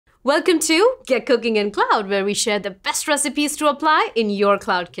Welcome to Get Cooking in Cloud, where we share the best recipes to apply in your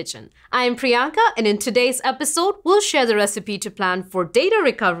cloud kitchen. I am Priyanka, and in today's episode, we'll share the recipe to plan for data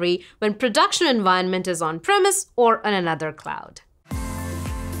recovery when production environment is on-premise or on another cloud.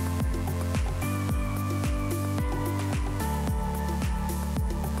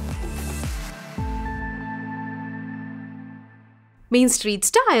 Main Street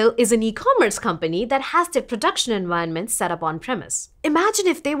Style is an e-commerce company that has their production environment set up on-premise. Imagine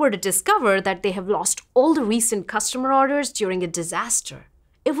if they were to discover that they have lost all the recent customer orders during a disaster.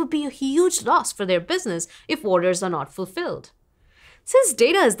 It would be a huge loss for their business if orders are not fulfilled. Since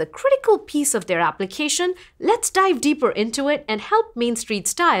data is the critical piece of their application, let's dive deeper into it and help Main Street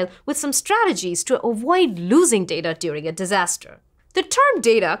Style with some strategies to avoid losing data during a disaster. The term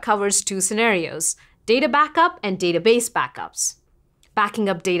data covers two scenarios: data backup and database backups. Backing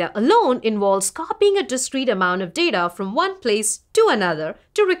up data alone involves copying a discrete amount of data from one place to another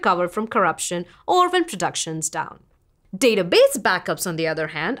to recover from corruption or when production's down. Database backups, on the other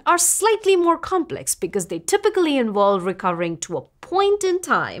hand, are slightly more complex because they typically involve recovering to a point in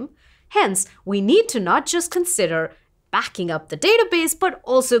time. Hence, we need to not just consider backing up the database, but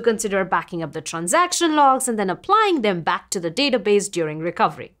also consider backing up the transaction logs and then applying them back to the database during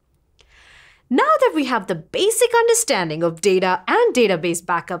recovery. Now that we have the basic understanding of data and database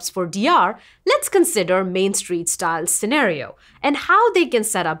backups for DR, let's consider Main Street Style scenario and how they can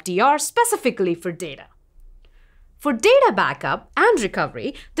set up DR specifically for data. For data backup and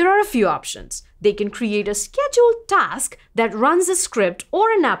recovery, there are a few options. They can create a scheduled task that runs a script or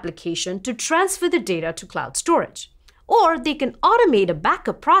an application to transfer the data to cloud storage. Or they can automate a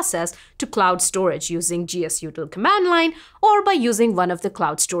backup process to cloud storage using gsutil command line or by using one of the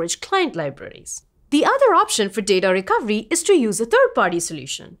cloud storage client libraries. The other option for data recovery is to use a third-party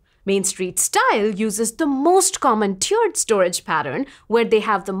solution. Main Street Style uses the most common tiered storage pattern where they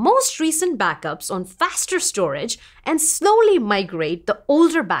have the most recent backups on faster storage and slowly migrate the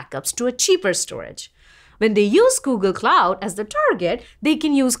older backups to a cheaper storage. When they use Google Cloud as the target, they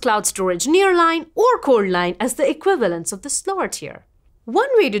can use Cloud Storage Nearline or Coldline as the equivalents of the slower tier. One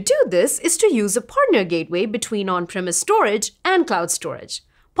way to do this is to use a partner gateway between on-premise storage and cloud storage.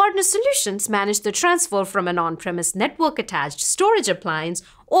 Partner solutions manage the transfer from an on-premise network-attached storage appliance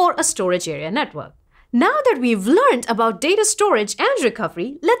or a storage area network. Now that we've learned about data storage and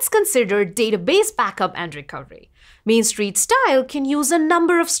recovery, let's consider database backup and recovery. Main Street Style can use a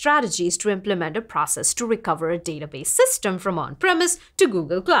number of strategies to implement a process to recover a database system from on-premise to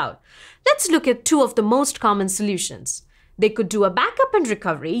Google Cloud. Let's look at two of the most common solutions. They could do a backup and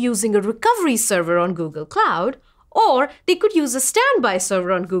recovery using a recovery server on Google Cloud, or they could use a standby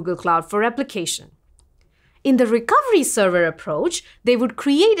server on Google Cloud for replication. In the recovery server approach, they would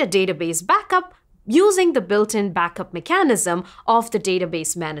create a database backup using the built-in backup mechanism of the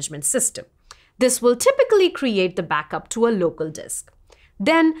database management system. This will typically create the backup to a local disk.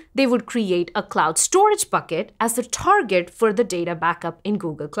 Then they would create a cloud storage bucket as the target for the data backup in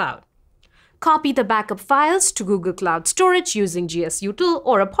Google Cloud. Copy the backup files to Google Cloud Storage using gsutil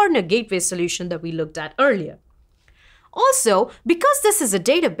or a partner gateway solution that we looked at earlier. Also, because this is a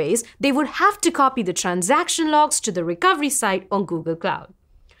database, they would have to copy the transaction logs to the recovery site on Google Cloud.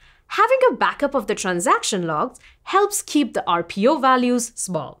 Having a backup of the transaction logs helps keep the RPO values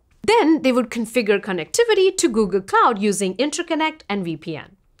small. Then they would configure connectivity to Google Cloud using interconnect and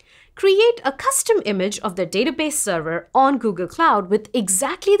VPN. Create a custom image of the database server on Google Cloud with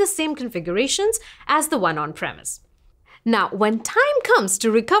exactly the same configurations as the one on-premise. Now, when time comes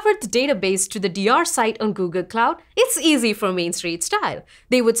to recover the database to the DR site on Google Cloud, it's easy for Main Street Style.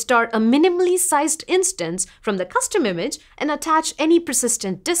 They would start a minimally sized instance from the custom image and attach any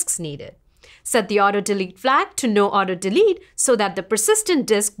persistent disks needed. Set the auto-delete flag to no auto-delete so that the persistent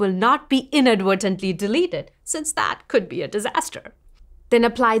disk will not be inadvertently deleted, since that could be a disaster. Then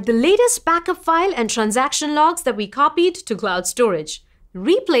apply the latest backup file and transaction logs that we copied to cloud storage.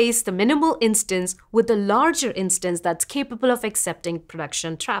 Replace the minimal instance with a larger instance that's capable of accepting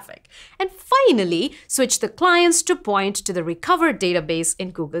production traffic. And finally, switch the clients to point to the recovered database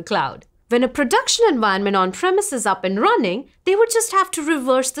in Google Cloud. When a production environment on-premise is up and running, they would just have to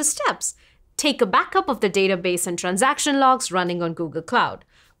reverse the steps. Take a backup of the database and transaction logs running on Google Cloud.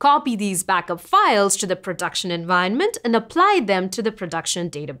 Copy these backup files to the production environment and apply them to the production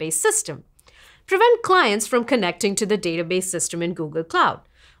database system. Prevent clients from connecting to the database system in Google Cloud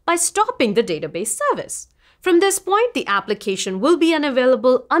by stopping the database service. From this point, the application will be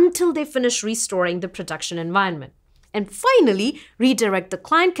unavailable until they finish restoring the production environment. And finally, redirect the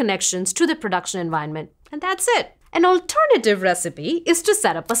client connections to the production environment. And that's it. An alternative recipe is to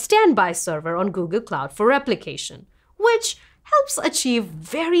set up a standby server on Google Cloud for replication, which helps achieve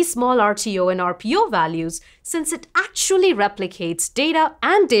very small RTO and RPO values since it actually replicates data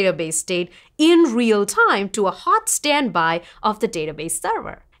and database state in real time to a hot standby of the database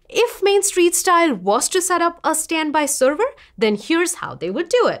server. If Main Street Style was to set up a standby server, then here's how they would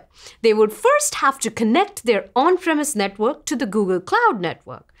do it. They would first have to connect their on-premise network to the Google Cloud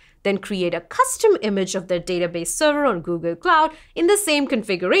network, then create a custom image of their database server on Google Cloud in the same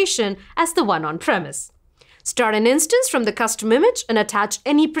configuration as the one on-premise. Start an instance from the custom image and attach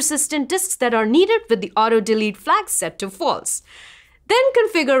any persistent disks that are needed with the auto-delete flag set to false. Then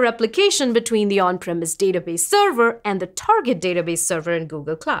configure replication between the on-premise database server and the target database server in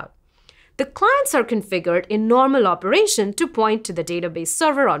Google Cloud. The clients are configured in normal operation to point to the database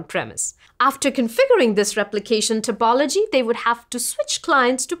server on-premise. After configuring this replication topology, they would have to switch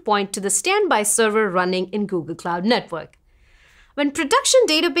clients to point to the standby server running in Google Cloud Network. When production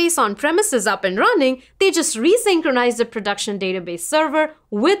database on-premise is up and running, they just resynchronize the production database server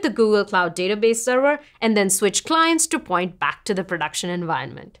with the Google Cloud database server and then switch clients to point back to the production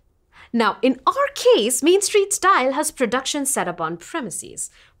environment. Now, in our case, Main Street Style has production set up on premises.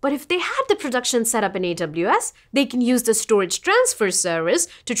 But if they had the production set up in AWS, they can use the storage transfer service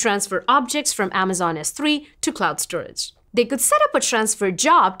to transfer objects from Amazon S3 to cloud storage. They could set up a transfer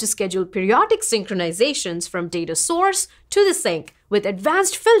job to schedule periodic synchronizations from data source to the sink with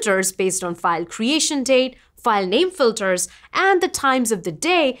advanced filters based on file creation date, file name filters, and the times of the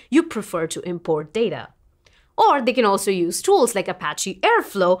day you prefer to import data. Or they can also use tools like Apache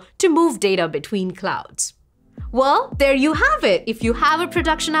Airflow to move data between clouds. Well, there you have it. If you have a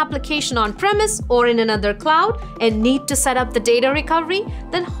production application on-premise or in another cloud and need to set up the data recovery,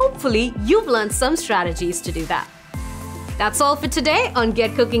 then hopefully you've learned some strategies to do that. That's all for today on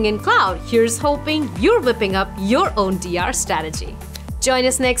Get Cooking in Cloud. Here's hoping you're whipping up your own DR strategy. Join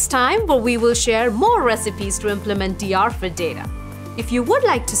us next time where we will share more recipes to implement DR for data. If you would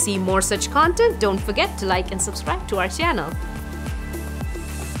like to see more such content, don't forget to like and subscribe to our channel.